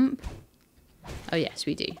stump? Oh yes,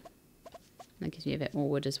 we do. That gives me a bit more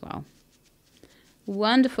wood as well.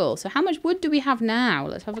 Wonderful. So how much wood do we have now?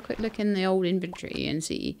 Let's have a quick look in the old inventory and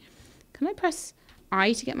see. Can I press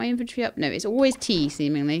I to get my inventory up? No, it's always T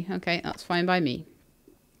seemingly. Okay, that's fine by me.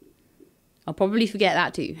 I'll probably forget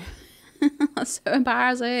that too. That's so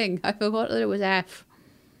embarrassing. I forgot that it was F.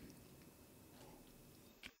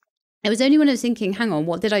 It was only when I was thinking, hang on,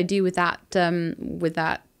 what did I do with that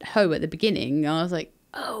hoe at the beginning? And I was like,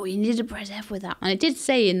 oh, you need to press F with that. And it did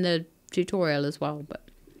say in the tutorial as well, but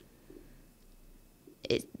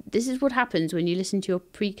this is what happens when you listen to your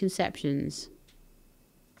preconceptions.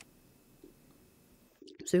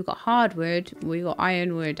 So we've got hardwood, we've got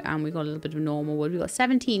ironwood, and we've got a little bit of normal wood. We've got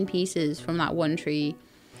 17 pieces from that one tree.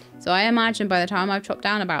 So I imagine by the time I've chopped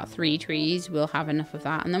down about 3 trees, we'll have enough of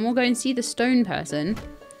that. And then we'll go and see the stone person,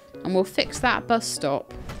 and we'll fix that bus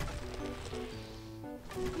stop.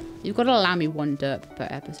 You've got to allow me 1 derp per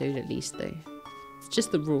episode at least, though. It's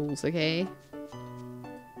just the rules, okay?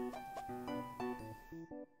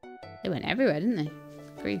 They went everywhere, didn't they?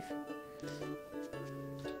 Grief.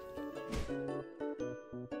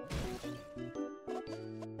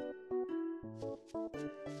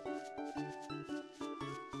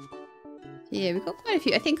 Yeah, we've got quite a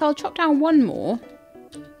few. I think I'll chop down 1 more.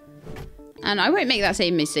 And I won't make that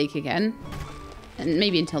same mistake again. And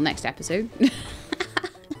maybe until next episode.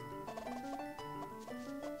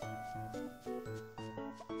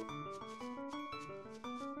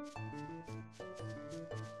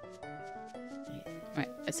 Right,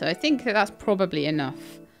 so I think that's probably enough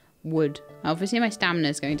wood. Obviously my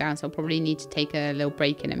stamina's going down, so I'll probably need to take a little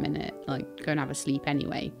break in a minute. Like, go and have a sleep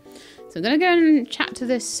anyway. So I'm going to go and chat to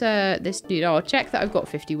this this dude. Oh, I'll check that I've got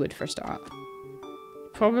 50 wood for a start.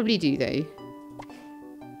 Probably do, though.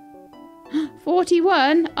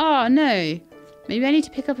 41? Oh, no. Maybe I need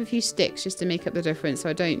to pick up a few sticks just to make up the difference so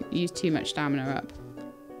I don't use too much stamina up.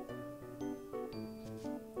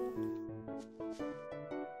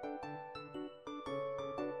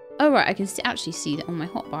 Oh, right. I can actually see that on my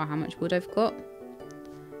hotbar how much wood I've got.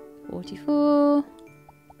 44.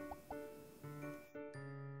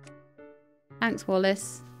 Thanks,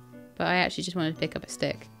 Wallace. But I actually just wanted to pick up a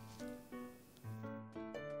stick.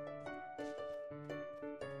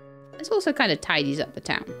 This also kind of tidies up the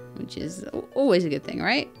town, which is always a good thing,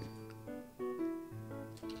 right?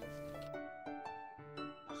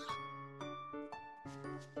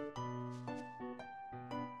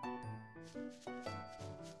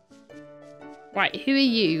 Right, who are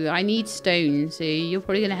you? I need stone, so you're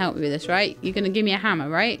probably going to help me with this, right? You're going to give me a hammer,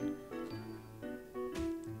 right?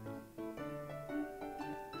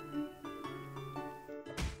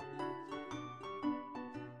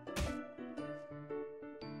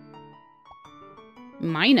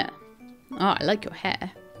 Miner. Oh, I like your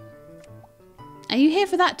hair. Are you here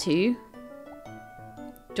for that too?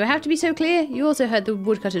 Do I have to be so clear? You also heard the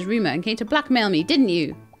woodcutter's rumour and came to blackmail me, didn't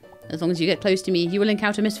you? As long as you get close to me, you will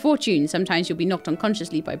encounter misfortune. Sometimes you'll be knocked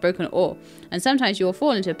unconsciously by broken ore, and sometimes you will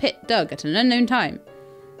fall into a pit dug at an unknown time.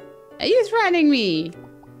 Are you threatening me?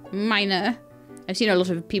 Minor. I've seen a lot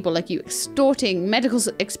of people like you extorting medical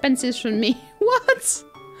expenses from me. What?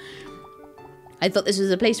 I thought this was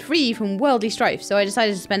a place free from worldly strife, so I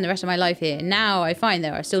decided to spend the rest of my life here. Now I find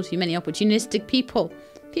there are still too many opportunistic people.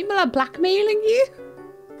 People are blackmailing you?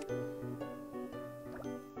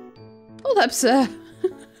 Hold up, sir.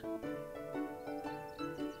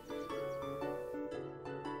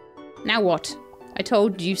 Now what? I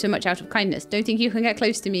told you so much out of kindness. Don't think you can get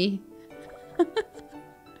close to me.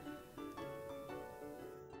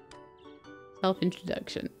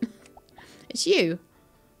 Self-introduction. It's you.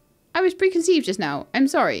 I was preconceived just now. I'm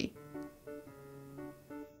sorry.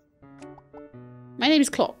 My name is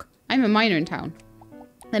Clock. I'm a miner in town.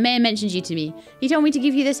 The mayor mentioned you to me. He told me to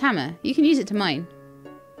give you this hammer. You can use it to mine.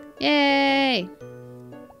 Yay!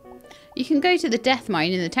 You can go to the death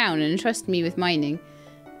mine in the town and entrust me with mining.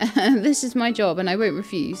 This is my job and I won't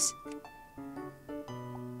refuse.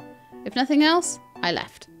 If nothing else, I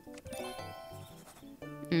left.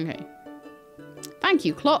 Okay. Thank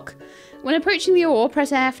you, Clock. When approaching the ore,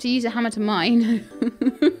 press F to use a hammer to mine.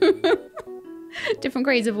 Different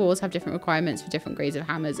grades of ores have different requirements for different grades of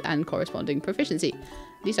hammers and corresponding proficiency.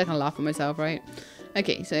 At least I can laugh at myself, right?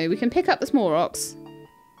 Okay, so we can pick up the small rocks.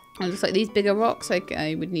 It looks like these bigger rocks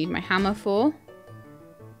I would need my hammer for.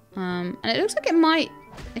 And it looks like it might,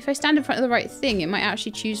 if I stand in front of the right thing, it might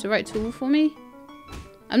actually choose the right tool for me.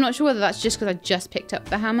 I'm not sure whether that's just because I just picked up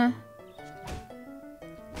the hammer.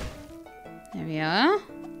 There we are.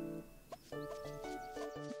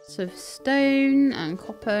 So stone and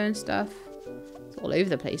copper and stuff. It's all over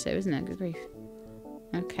the place though, isn't it? Good grief.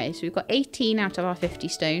 Okay, so we've got 18 out of our 50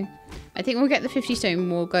 stone. I think we'll get the 50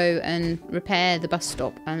 stone, we'll go and repair the bus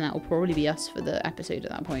stop, and that will probably be us for the episode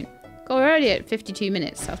at that point. God, we're already at 52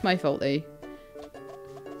 minutes. That's my fault though.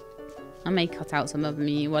 I may cut out some of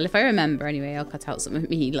me. Well, if I remember anyway, I'll cut out some of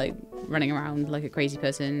me like running around like a crazy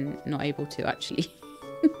person, not able to actually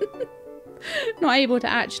not able to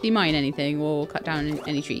actually mine anything or cut down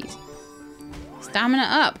any trees. Stamina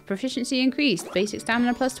up. Proficiency increased. Basic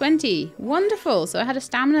stamina plus 20. Wonderful. So I had a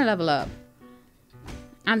stamina level up.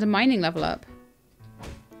 And a mining level up.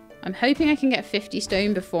 I'm hoping I can get 50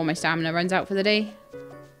 stone before my stamina runs out for the day.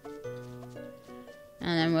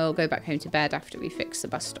 And then we'll go back home to bed after we fix the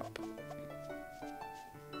bus stop.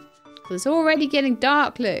 It's already getting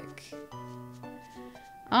dark, look.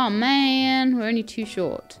 Oh man, we're only too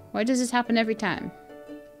short. Why does this happen every time?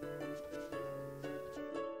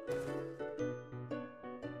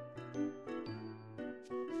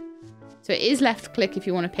 So it is left click if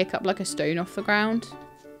you want to pick up like a stone off the ground.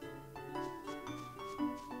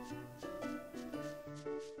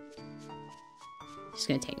 It's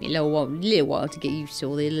going to take me a little while to get used to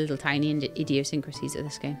all the little tiny idiosyncrasies of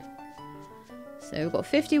this game. So we've got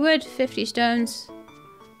 50 wood, 50 stones,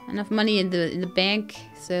 enough money in the bank.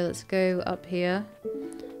 So let's go up here.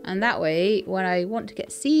 And that way, when I want to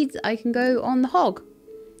get seeds, I can go on the hog.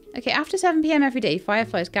 Okay, after 7 PM every day,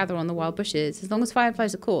 fireflies gather on the wild bushes. As long as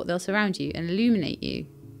fireflies are caught, they'll surround you and illuminate you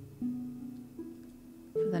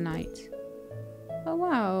for the night. Oh,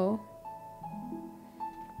 wow.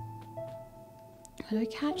 How do I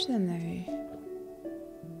catch them, though?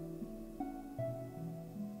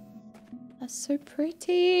 That's so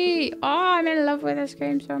pretty. Oh, I'm in love with this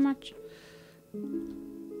game so much.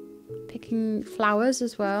 Picking flowers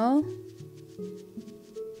as well.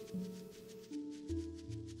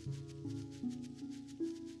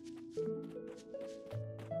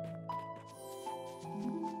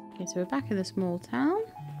 Okay, so we're back in the small town.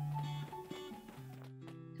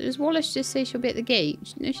 So does Wallace just say she'll be at the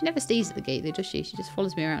gate? No, she never stays at the gate though, does she? She just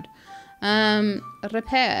follows me around.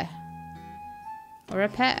 Repair. Or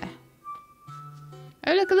repair.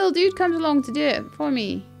 Oh look, a little dude comes along to do it for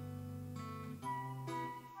me.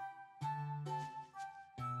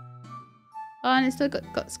 Oh, and it's still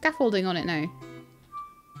got scaffolding on it now.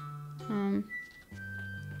 Can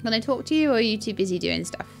I talk to you, or are you too busy doing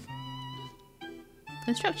stuff?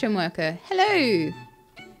 Construction worker. Hello!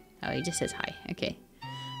 Oh, he just says hi. Okay.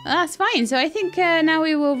 Well, that's fine. So I think now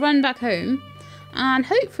we will run back home. And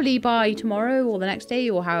hopefully by tomorrow or the next day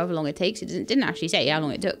or however long it takes. It didn't actually say how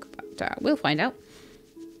long it took, but we'll find out.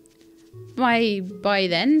 By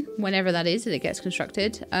then, whenever that is that it gets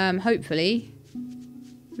constructed, hopefully,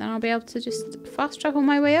 then I'll be able to just fast travel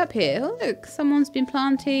my way up here. Oh, look, someone's been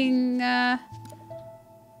planting... Oh,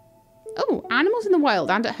 Oh, animals in the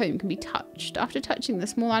wild and at home can be touched. After touching, the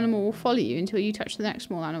small animal will follow you until you touch the next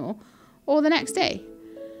small animal. Or the next day.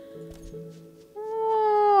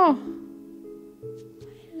 Oh.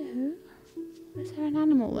 Hello. Is there an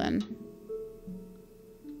animal then?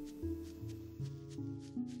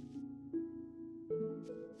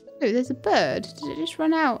 Oh, there's a bird. Did it just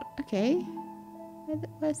run out? Okay.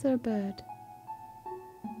 Where's there a bird?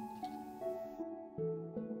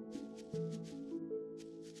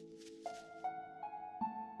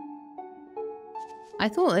 I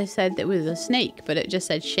thought they said that it was a snake, but it just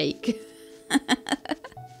said shake.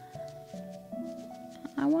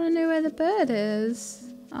 I want to know where the bird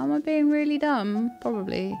is. Am I being really dumb?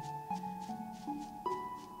 Probably.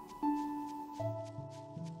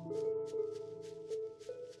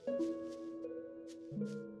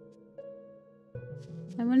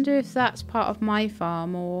 I wonder if that's part of my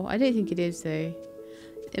farm, or... I don't think it is, though.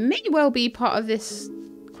 It may well be part of this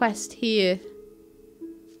quest here.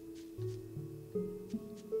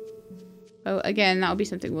 Oh, again, that'll be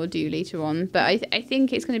something we'll do later on. But I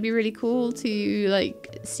think it's going to be really cool to,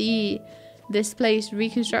 like, see this place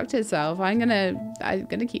reconstruct itself. I'm gonna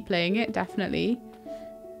keep playing it, definitely.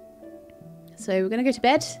 So we're going to go to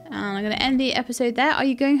bed, and I'm going to end the episode there. Are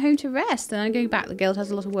you going home to rest? And I'm going back. The guild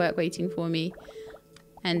has a lot of work waiting for me.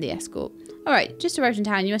 And the escort. Alright, just arrived in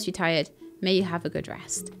town. You must be tired. May you have a good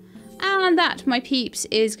rest. And that, my peeps,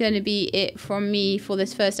 is going to be it from me for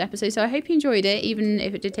this first episode. So I hope you enjoyed it, even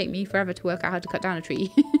if it did take me forever to work out how to cut down a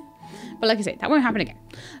tree. But like I say, that won't happen again.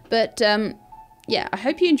 But yeah, I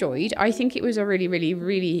hope you enjoyed. I think it was a really, really,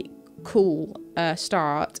 really cool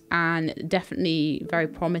start, and definitely very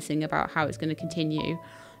promising about how it's going to continue.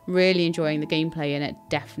 Really enjoying the gameplay in it,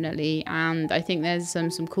 definitely, and I think there's some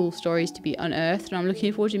cool stories to be unearthed, and I'm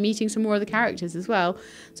looking forward to meeting some more of the characters as well.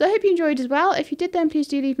 So I hope you enjoyed as well. If you did, then please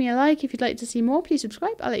do leave me a like. If you'd like to see more, please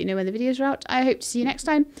subscribe. I'll let you know when the videos are out. I hope to see you next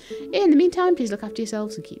time. In the meantime, please look after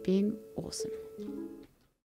yourselves and keep being awesome.